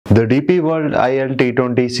The DP World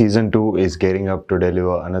ILT20 Season 2 is gearing up to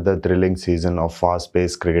deliver another thrilling season of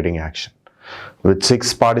fast-paced cricketing action, with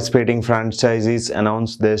 6 participating franchises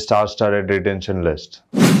announced their star-studded retention list.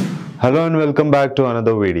 Hello and welcome back to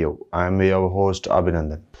another video. I am your host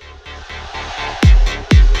Abhinandan.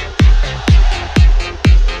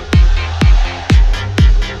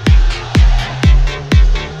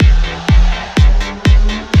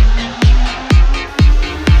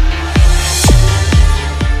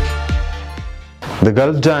 The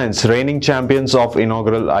Gulf Giants, reigning champions of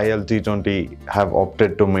inaugural ILT20, have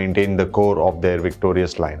opted to maintain the core of their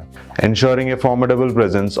victorious lineup, ensuring a formidable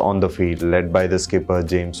presence on the field led by the skipper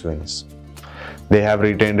James Vince. They have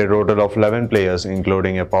retained a total of 11 players,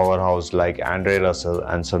 including a powerhouse like Andre Russell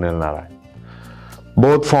and Sunil Narine,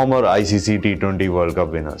 both former ICC T20 World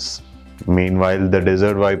Cup winners. Meanwhile, the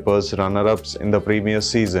Desert Vipers, runner-ups in the previous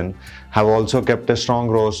season, have also kept a strong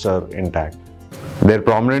roster intact. Their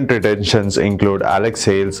prominent retentions include Alex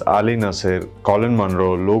Hales, Ali Nasir, Colin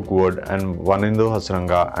Munro, Luke Wood, and Wanindu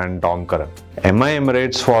Hasranga and Tom Curran. MI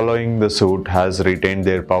Emirates, following the suit, has retained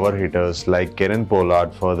their power hitters like Kieran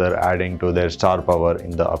Pollard, further adding to their star power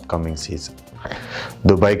in the upcoming season.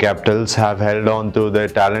 Dubai Capitals have held on to their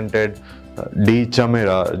talented D.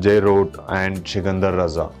 Chamira, J. Root, and Sikandar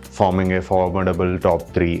Raza, forming a formidable top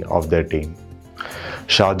 3 of their team.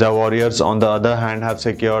 Sharjah Warriors, on the other hand, have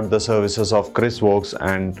secured the services of Chris Wokes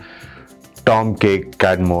and Tom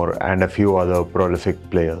Cadmore and a few other prolific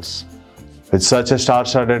players. With such a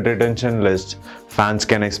star-studded retention list, fans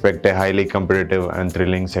can expect a highly competitive and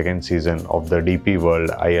thrilling second season of the DP World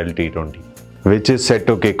ILT20, which is set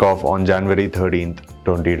to kick off on January 13,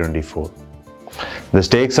 2024. The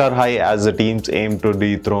stakes are high as the teams aim to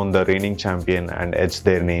dethrone the reigning champion and etch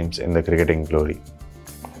their names in the cricketing glory.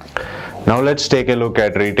 Now let's take a look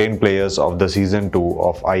at retained players of the Season 2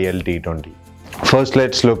 of ILT20. First,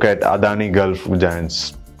 let's look at Adani Gulf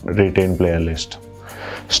Giants retained player list.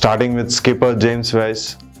 Starting with skipper James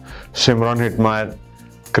Weiss, Shimron Hetmyer,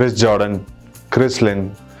 Chris Jordan, Chris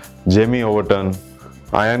Lynn, Jamie Overton,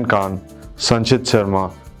 Ayan Khan, Sanchit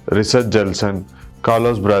Sharma, Rishabh Jalson,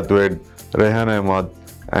 Carlos Brathwaite, Rehan Ahmed,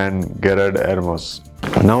 and Gerard Ermos.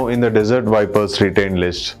 Now in the Desert Vipers retained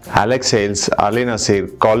list, Alex Hales, Ali Nasir,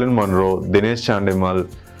 Colin Munro, Dinesh Chandimal,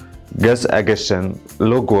 Gus Augustin,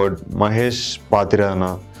 Luke Wood, Mahesh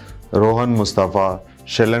Patirana, Rohan Mustafa,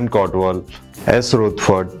 Sheldon Cotwell, S.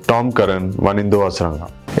 Rutherford, Tom Curran, Wanindu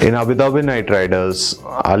Hasranga. In Abu Dhabi Knight Riders,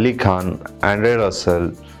 Ali Khan, Andre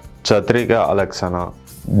Russell, Chatrika Alaksana,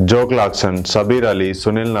 Joe Clarkson, Sabir Ali,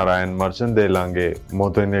 Sunil Narine, Marchand Delange,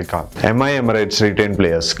 Mohsin Khan. MI Emirates retained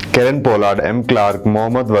players: Kieran Pollard, M. Clark,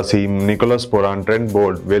 Mohammad Wasim, Nicholas Puran, Trent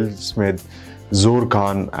Bolt, Will Smith, Zoor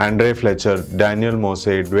Khan, Andre Fletcher, Daniel Mose,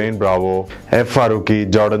 Dwayne Bravo, F.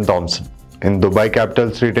 Farooqi, Jordan Thompson. In Dubai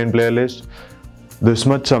Capitals retained player list,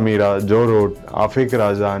 Dushmat Chamira, Joe Root, Afiq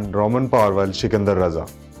Razan, Roman Parwal, Sikandar Raza.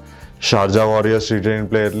 Sharjah Warriors retained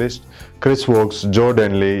player list: Chris Wokes, Joe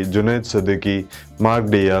Denley, Junaid Siddiqui, Mark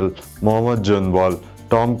Dial, Mohammad Junwal,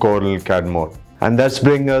 Tom Cadmore. And that's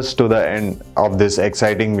bring us to the end of this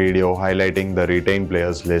exciting video highlighting the retained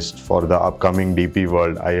players list for the upcoming DP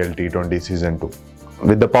World ILT20 Season 2.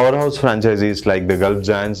 With the powerhouse franchises like the Gulf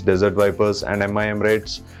Giants, Desert Vipers, and MI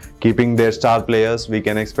Emirates keeping their star players, we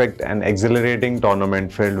can expect an exhilarating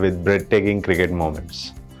tournament filled with breathtaking cricket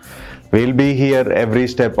moments. We'll be here every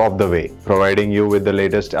step of the way, providing you with the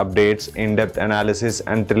latest updates, in-depth analysis,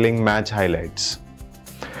 and thrilling match highlights.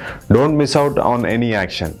 Don't miss out on any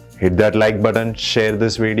action. Hit that like button, share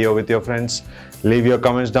this video with your friends, leave your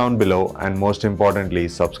comments down below, and most importantly,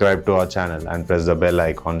 subscribe to our channel and press the bell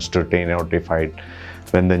icons to stay notified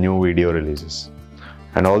when the new video releases.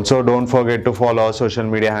 And also don't forget to follow our social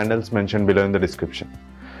media handles mentioned below in the description.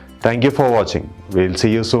 Thank you for watching. We'll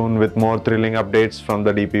see you soon with more thrilling updates from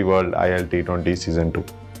the DP World ILT20 Season 2.